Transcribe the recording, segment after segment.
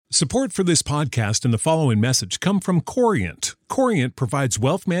Support for this podcast and the following message come from Corient. Corient provides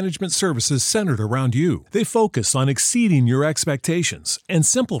wealth management services centered around you. They focus on exceeding your expectations and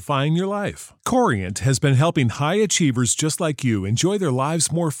simplifying your life. Corient has been helping high achievers just like you enjoy their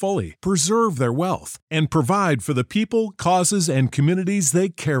lives more fully, preserve their wealth, and provide for the people, causes, and communities they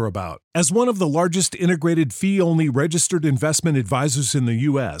care about. As one of the largest integrated fee-only registered investment advisors in the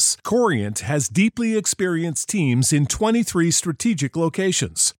U.S., Corient has deeply experienced teams in 23 strategic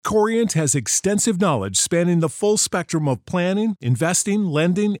locations. Corient has extensive knowledge spanning the full spectrum of planning, investing,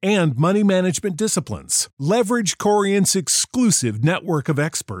 lending, and money management disciplines. Leverage Corient's exclusive network of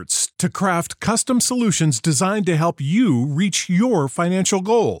experts to craft custom solutions designed to help you reach your financial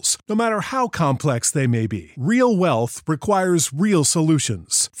goals, no matter how complex they may be. Real wealth requires real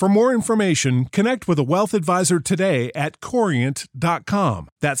solutions. For more information, connect with a wealth advisor today at Corient.com.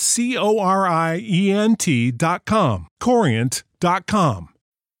 That's Corient.com. Corient.com.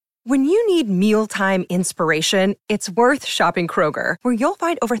 When you need mealtime inspiration, it's worth shopping Kroger, where you'll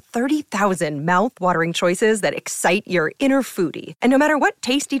find over 30,000 mouth-watering choices that excite your inner foodie. And no matter what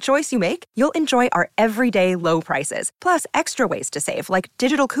tasty choice you make, you'll enjoy our everyday low prices, plus extra ways to save, like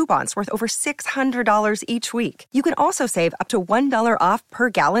digital coupons worth over $600 each week. You can also save up to $1 off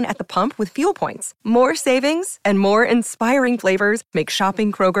per gallon at the pump with fuel points. More savings and more inspiring flavors make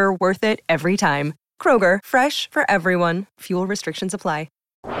shopping Kroger worth it every time. Kroger, fresh for everyone. Fuel restrictions apply.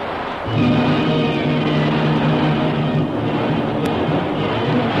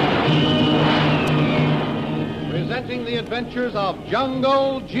 Presenting the adventures of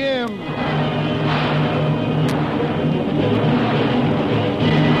Jungle Jim.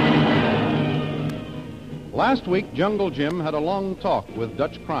 Last week, Jungle Jim had a long talk with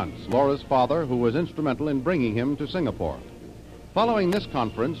Dutch Krantz, Laura's father, who was instrumental in bringing him to Singapore. Following this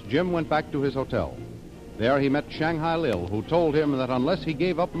conference, Jim went back to his hotel. There he met Shanghai Lil, who told him that unless he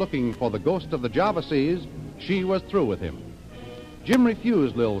gave up looking for the ghost of the Java Seas, she was through with him. Jim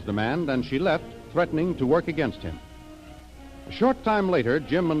refused Lil's demand, and she left, threatening to work against him. A short time later,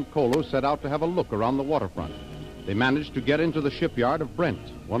 Jim and Kolo set out to have a look around the waterfront. They managed to get into the shipyard of Brent,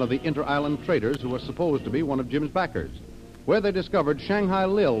 one of the inter-island traders who was supposed to be one of Jim's backers, where they discovered Shanghai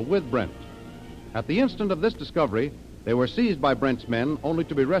Lil with Brent. At the instant of this discovery, they were seized by Brent's men, only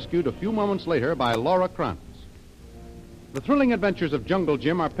to be rescued a few moments later by Laura Krantz. The thrilling adventures of Jungle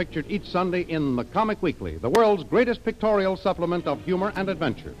Jim are pictured each Sunday in The Comic Weekly, the world's greatest pictorial supplement of humor and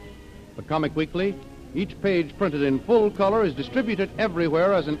adventure. The Comic Weekly, each page printed in full color, is distributed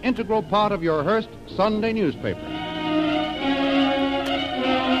everywhere as an integral part of your Hearst Sunday newspaper.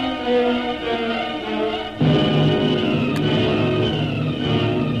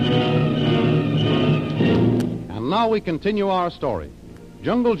 Now we continue our story.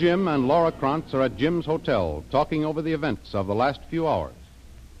 Jungle Jim and Laura Krantz are at Jim's hotel, talking over the events of the last few hours.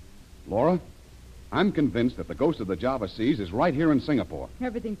 Laura, I'm convinced that the ghost of the Java Seas is right here in Singapore.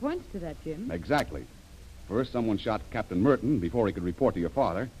 Everything points to that, Jim. Exactly. First, someone shot Captain Merton before he could report to your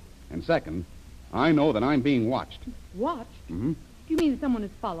father. And second, I know that I'm being watched. Watched? Mm-hmm. Do you mean that someone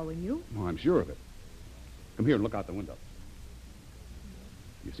is following you? Oh, I'm sure of it. Come here and look out the window.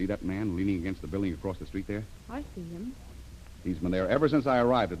 You see that man leaning against the building across the street there? I see him. He's been there ever since I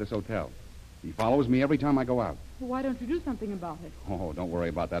arrived at this hotel. He follows me every time I go out. Well, why don't you do something about it? Oh, don't worry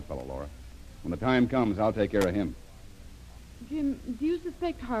about that fellow, Laura. When the time comes, I'll take care of him. Jim, do you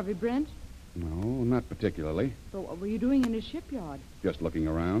suspect Harvey Brent? No, not particularly. So what were you doing in his shipyard? Just looking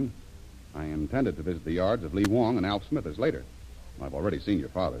around. I intended to visit the yards of Lee Wong and Alf Smithers later. I've already seen your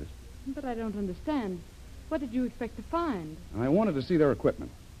father's. But I don't understand. What did you expect to find? I wanted to see their equipment.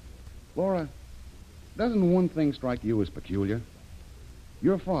 Laura, doesn't one thing strike you as peculiar?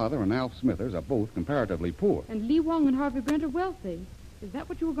 Your father and Alf Smithers are both comparatively poor. And Lee Wong and Harvey Brent are wealthy. Is that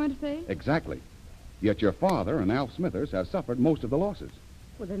what you were going to say? Exactly. Yet your father and Alf Smithers have suffered most of the losses.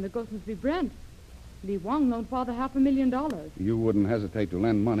 Well, then the ghost must be Brent. Lee Wong loaned Father $500,000. You wouldn't hesitate to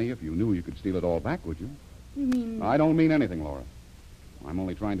lend money if you knew you could steal it all back, would you? You mean... I don't mean anything, Laura. I'm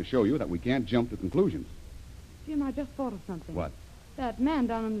only trying to show you that we can't jump to conclusions. Jim, I just thought of something. What? That man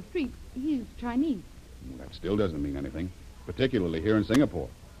down on the street, he's Chinese. Well, that still doesn't mean anything, particularly here in Singapore.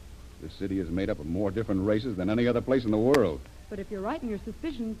 This city is made up of more different races than any other place in the world. But if you're right in your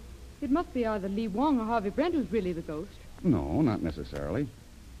suspicions, it must be either Lee Wong or Harvey Brent who's really the ghost. No, not necessarily.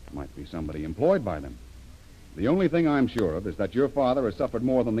 Might be somebody employed by them. The only thing I'm sure of is that your father has suffered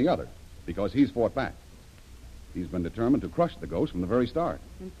more than the other, because he's fought back. He's been determined to crush the ghost from the very start.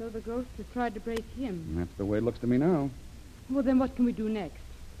 And so the ghost has tried to break him. And that's the way it looks to me now. Well, then what can we do next?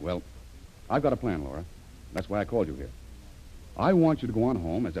 Well, I've got a plan, Laura. That's why I called you here. I want you to go on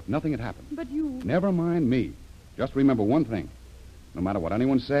home as if nothing had happened. But you... Never mind me. Just remember one thing. No matter what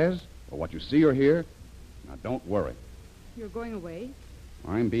anyone says or what you see or hear, now don't worry. You're going away?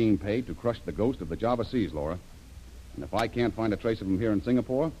 I'm being paid to crush the ghost of the Java Seas, Laura. And if I can't find a trace of him here in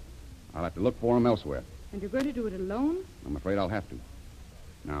Singapore, I'll have to look for him elsewhere. And you're going to do it alone? I'm afraid I'll have to.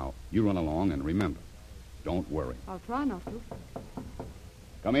 Now, you run along and remember, don't worry. I'll try not to.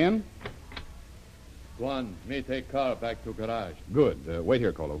 Come in. Tuan, me take car back to garage. Good. Wait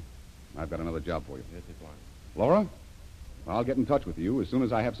here, Kolo. I've got another job for you. Yes, Tuan. Laura, I'll get in touch with you as soon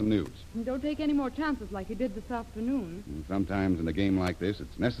as I have some news. And don't take any more chances like you did this afternoon. And sometimes in a game like this,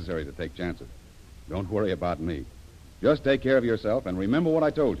 it's necessary to take chances. Don't worry about me. Just take care of yourself and remember what I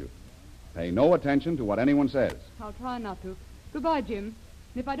told you. Pay no attention to what anyone says. I'll try not to. Goodbye, Jim.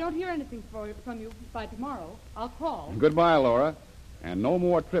 And if I don't hear anything from you by tomorrow, I'll call. Goodbye, Laura. And no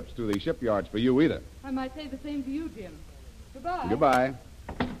more trips to the shipyards for you either. I might say the same to you, Jim. Goodbye. Goodbye.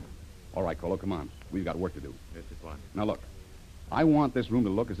 All right, Kolo, come on. We've got work to do. Yes, Tuan. Now, look. I want this room to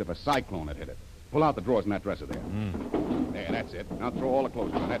look as if a cyclone had hit it. Pull out the drawers in that dresser there. There, that's it. Now throw all the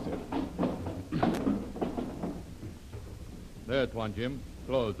clothes on. That's it. There, Tuan Jim.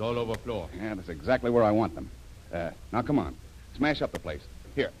 Clothes all over floor. Yeah, that's exactly where I want them. Now, come on. Smash up the place.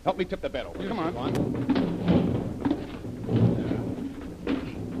 Here, help me tip the bed over. Yes, Come on.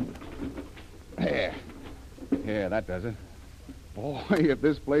 There. Yeah, that does it. Boy, if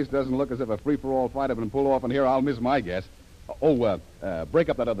this place doesn't look as if a free-for-all fight had been pulled off in here, I'll miss my guess. Break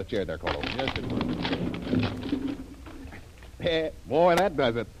up that other chair there, Kolo. Yes, Tuan. Boy, that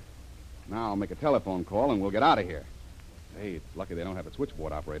does it. Now I'll make a telephone call and we'll get out of here. Hey, it's lucky they don't have a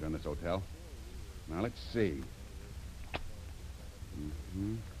switchboard operator in this hotel. Now, let's see.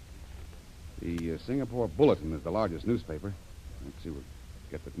 The Singapore Bulletin is the largest newspaper. Let's see, we'll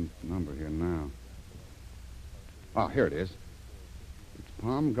get the number here now. Ah, here it is. It's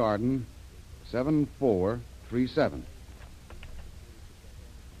Palm Garden 7437.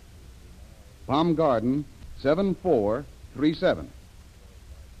 Palm Garden 7437.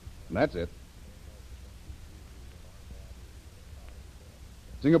 That's it.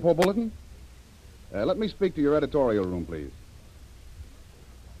 Singapore Bulletin? Let me speak to your editorial room, please.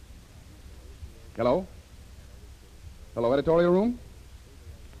 Hello? Hello, editorial room?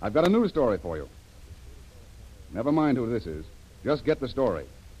 I've got a news story for you. Never mind who this is. Just get the story.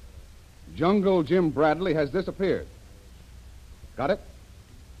 Jungle Jim Bradley has disappeared. Got it?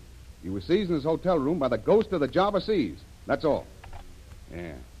 He was seized in his hotel room by the ghost of the Java Seas. That's all.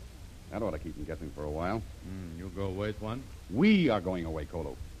 Yeah. That ought to keep him guessing for a while. You go away, Tuan? We are going away,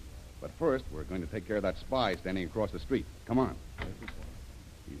 Kolo. But first, we're going to take care of that spy standing across the street. Come on.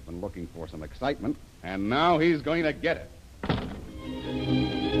 He's been looking for some excitement, and now he's going to get it.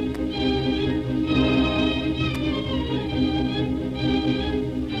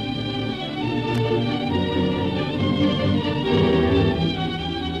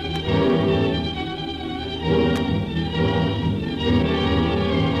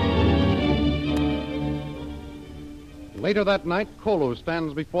 Later that night, Kolo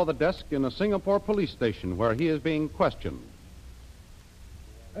stands before the desk in a Singapore police station where he is being questioned.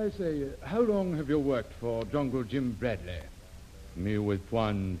 I say, how long have you worked for Jungle Jim Bradley? Me with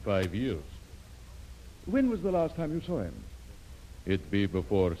Tuan 5 years. When was the last time you saw him? It be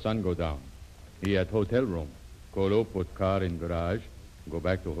before sun go down. He at hotel room. Kolo put car in garage, go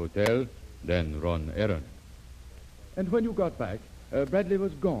back to hotel, then run errand. And when you got back, Bradley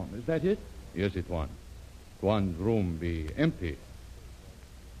was gone. Is that it? Yes, it Tuan. Tuan's room be empty.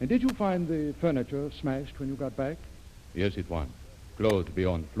 And did you find the furniture smashed when you got back? Yes, it Tuan. Clothes be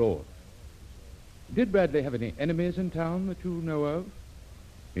on floor. Did Bradley have any enemies in town that you know of?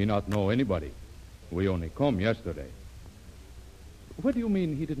 He not know anybody. We only come yesterday. What do you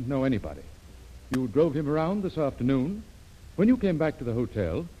mean he didn't know anybody? You drove him around this afternoon. When you came back to the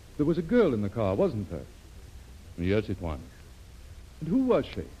hotel, there was a girl in the car, wasn't there? Yes, it Tuan. And who was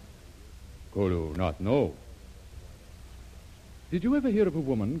she? Kolo not know. Did you ever hear of a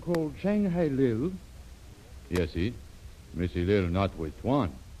woman called Shanghai Lil? Yes, he. Missy Lil not with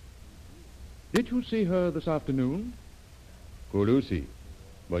Tuan. Did you see her this afternoon? Kolo see,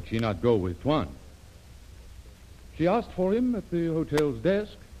 but she not go with Tuan. She asked for him at the hotel's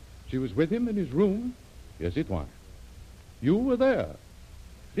desk. She was with him in his room. Yes, it Tuan. You were there.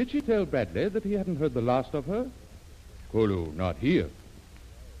 Did she tell Bradley that he hadn't heard the last of her? Kolo not here.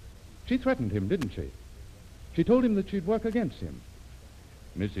 She threatened him, didn't she? She told him that she'd work against him.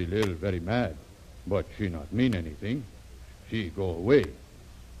 Missy Lil very mad, but she not mean anything. She go away.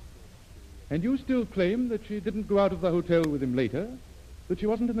 And you still claim that she didn't go out of the hotel with him later? That she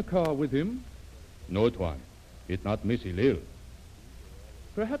wasn't in the car with him? No, Tuan. It not Missy Lil.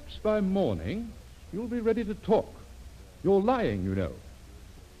 Perhaps by morning you'll be ready to talk. You're lying, you know.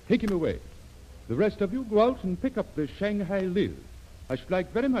 Take him away. The rest of you go out and pick up the Shanghai Lil. I should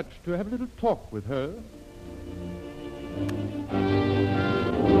like very much to have a little talk with her.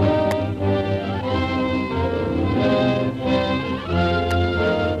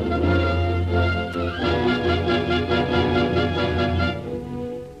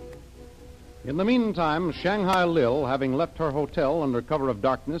 In the meantime, Shanghai Lil, having left her hotel under cover of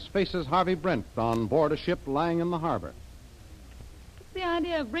darkness, faces Harvey Brent on board a ship lying in the harbor. What's the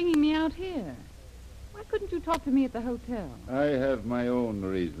idea of bringing me out here? Why couldn't you talk to me at the hotel? I have my own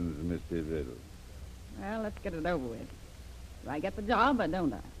reasons, Mr. Riddle. Well, let's get it over with. Do I get the job or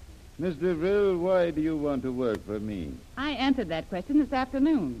don't I? Mr. Riddle, why do you want to work for me? I answered that question this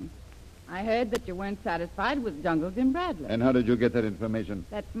afternoon. I heard that you weren't satisfied with Jungle Jim Bradley. And how did you get that information?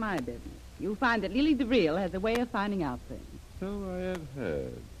 That's my business. You'll find that Lily DeVril has a way of finding out things. So I have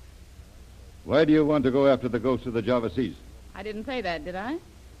heard. Why do you want to go after the ghost of the Java Seas? I didn't say that, did I?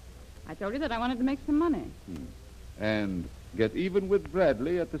 I told you that I wanted to make some money. And get even with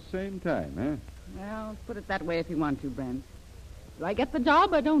Bradley at the same time, huh? Well, put it that way if you want to, Brent. Do I get the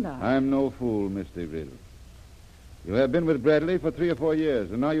job or don't I? I'm no fool, Mr. Riddle. You have been with Bradley for 3 or 4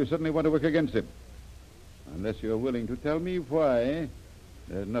 years, and now you suddenly want to work against him. Unless you're willing to tell me why,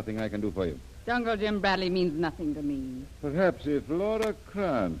 there's nothing I can do for you. Jungle Jim Bradley means nothing to me. Perhaps if Laura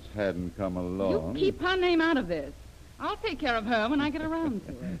Krantz hadn't come along... You keep her name out of this. I'll take care of her when I get around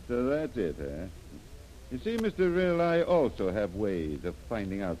to it. So that's it, huh? You see, Mr. Rill, I also have ways of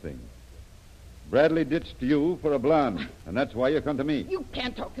finding out things. Bradley ditched you for a blonde, and that's why you come to me. You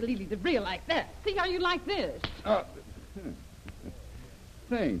can't talk to Lily DeVril like that. See how you like this.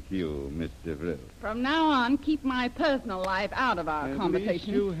 Thank you, Mr. Rill. From now on, keep my personal life out of our conversation. At least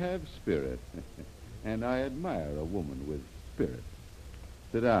you have spirit. And I admire a woman with spirit.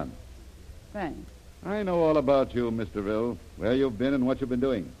 Sit down. Thanks. I know all about you, Mr. Rill, where you've been and what you've been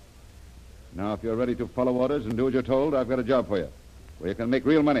doing. Now, if you're ready to follow orders and do what you're told, I've got a job for you, where you can make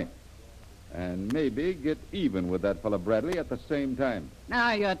real money. And maybe get even with that fellow Bradley at the same time.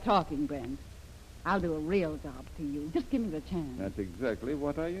 Now you're talking, Brent. I'll do a real job to you. Just give me the chance. That's exactly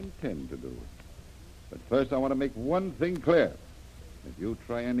what I intend to do. But first, I want to make one thing clear. If you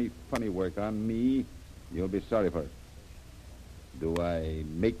try any funny work on me, you'll be sorry for it. Do I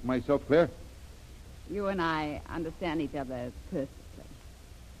make myself clear? You and I understand each other perfectly.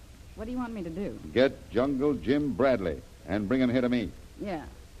 What do you want me to do? Get Jungle Jim Bradley and bring him here to me. Yeah.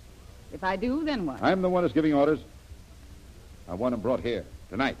 If I do, then what? I'm the one who's giving orders. I want him brought here,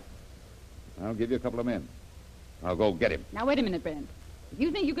 tonight. I'll give you a couple of men. I'll go get him. Now, wait a minute, Brent. If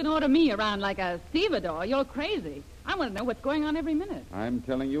you think you can order me around like a stevedore, you're crazy. I want to know what's going on every minute. I'm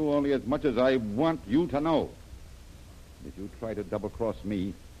telling you only as much as I want you to know. If you try to double-cross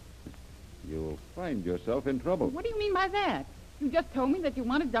me, you'll find yourself in trouble. What do you mean by that? You just told me that you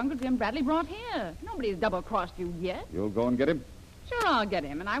wanted Jungle Jim Bradley brought here. Nobody's double-crossed you yet. You'll go and get him? Sure, I'll get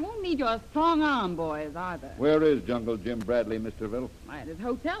him, and I won't need your strong arm boys either. Where is Jungle Jim Bradley, Mr. Riddle? At his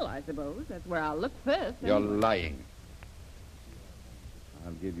hotel, I suppose. That's where I'll look first. You're anyway. lying.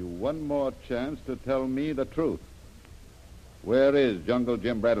 I'll give you one more chance to tell me the truth. Where is Jungle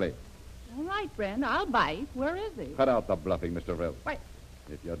Jim Bradley? All right, Brent, I'll bite. Where is he? Cut out the bluffing, Mr. Riddle. Wait.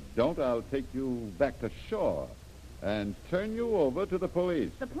 If you don't, I'll take you back to shore and turn you over to the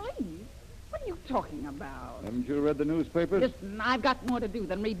police. The police? What are you talking about? Haven't you read the newspapers? Listen, I've got more to do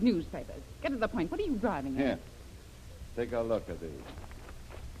than read newspapers. Get to the point. What are you driving at? Here. Take a look at these.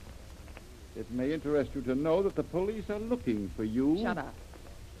 It may interest you to know that the police are looking for you. Shut up.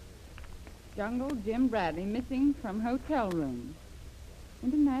 Jungle Jim Bradley missing from hotel room.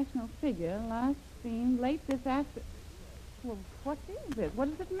 International figure last seen late this afternoon. Well, what is this?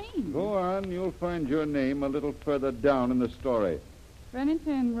 What does it mean? Go on. You'll find your name a little further down in the story.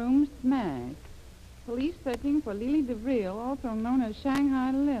 Remington room smashed. Police searching for Lily DeVril, also known as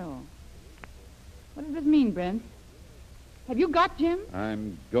Shanghai Lil. What does this mean, Brent? Have you got Jim?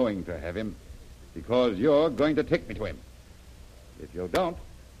 I'm going to have him because you're going to take me to him. If you don't,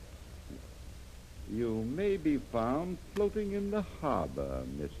 you may be found floating in the harbor,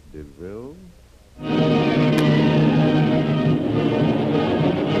 Miss DeVril.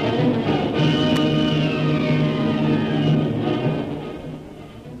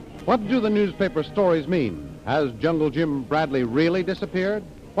 What do the newspaper stories mean? Has Jungle Jim Bradley really disappeared?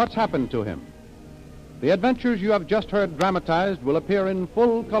 What's happened to him? The adventures you have just heard dramatized will appear in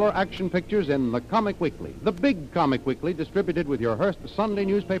full-color action pictures in the Comic Weekly, the big Comic Weekly distributed with your Hearst Sunday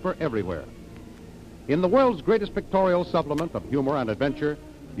newspaper everywhere. In the world's greatest pictorial supplement of humor and adventure,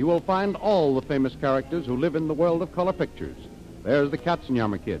 you will find all the famous characters who live in the world of color pictures. There's the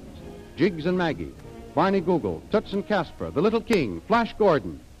Katzenjammer Kids, Jiggs and Maggie, Barney Google, Toots and Casper, The Little King, Flash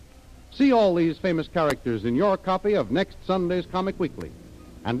Gordon. See all these famous characters in your copy of next Sunday's Comic Weekly.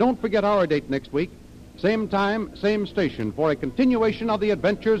 And don't forget our date next week, same time, same station, for a continuation of the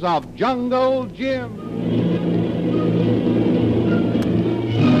adventures of Jungle Jim.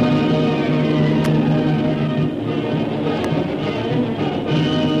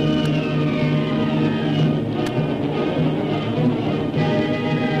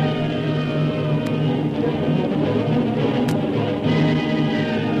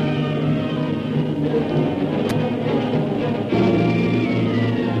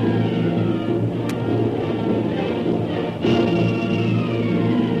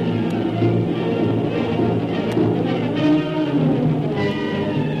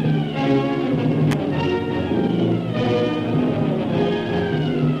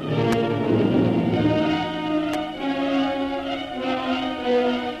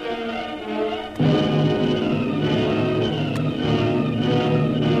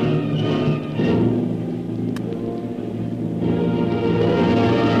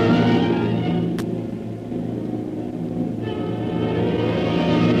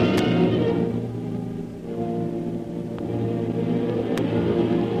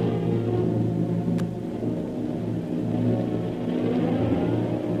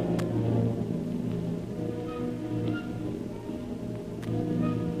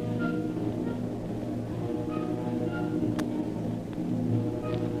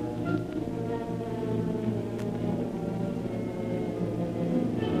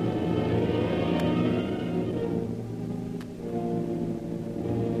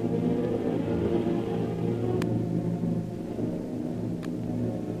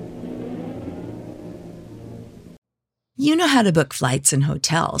 You know how to book flights and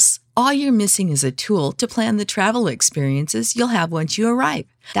hotels. All you're missing is a tool to plan the travel experiences you'll have once you arrive.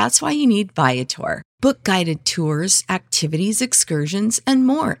 That's why you need Viator. Book guided tours, activities, excursions, and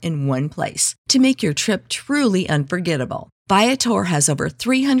more in one place to make your trip truly unforgettable. Viator has over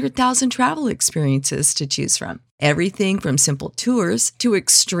 300,000 travel experiences to choose from. Everything from simple tours to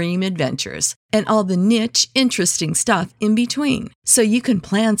extreme adventures and all the niche, interesting stuff in between. So you can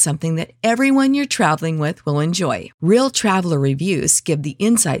plan something that everyone you're traveling with will enjoy. Real traveler reviews give the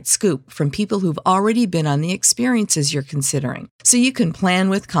inside scoop from people who've already been on the experiences you're considering. So you can plan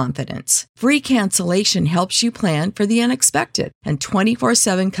with confidence. Free cancellation helps you plan for the unexpected. And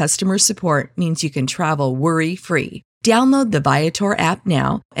 24/7 customer support means you can travel worry-free. Download the Viator app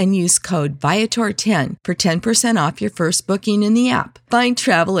now and use code Viator10 for 10% off your first booking in the app. Find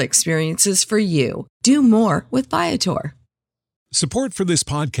travel experiences for you. Do more with Viator. Support for this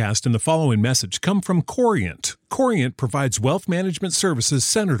podcast and the following message come from Corient. Corient provides wealth management services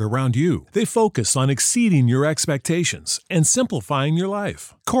centered around you. They focus on exceeding your expectations and simplifying your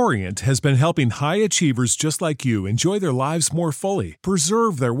life. Corient has been helping high achievers just like you enjoy their lives more fully,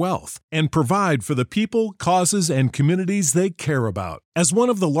 preserve their wealth, and provide for the people, causes, and communities they care about. As one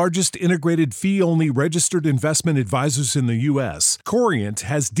of the largest integrated fee-only registered investment advisors in the U.S., Corient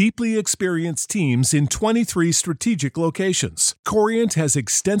has deeply experienced teams in 23 strategic locations. Corient has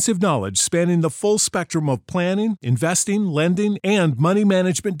extensive knowledge spanning the full spectrum of planning, investing, lending, and money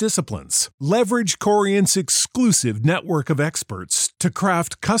management disciplines. Leverage Corient's exclusive network of experts to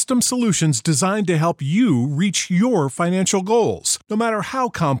craft custom solutions designed to help you reach your financial goals, no matter how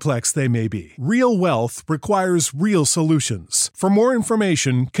complex they may be. Real wealth requires real solutions. For more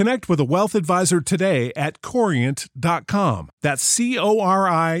information, connect with a wealth advisor today at Corient.com. That's Corient.com.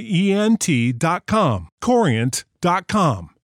 Corient.com.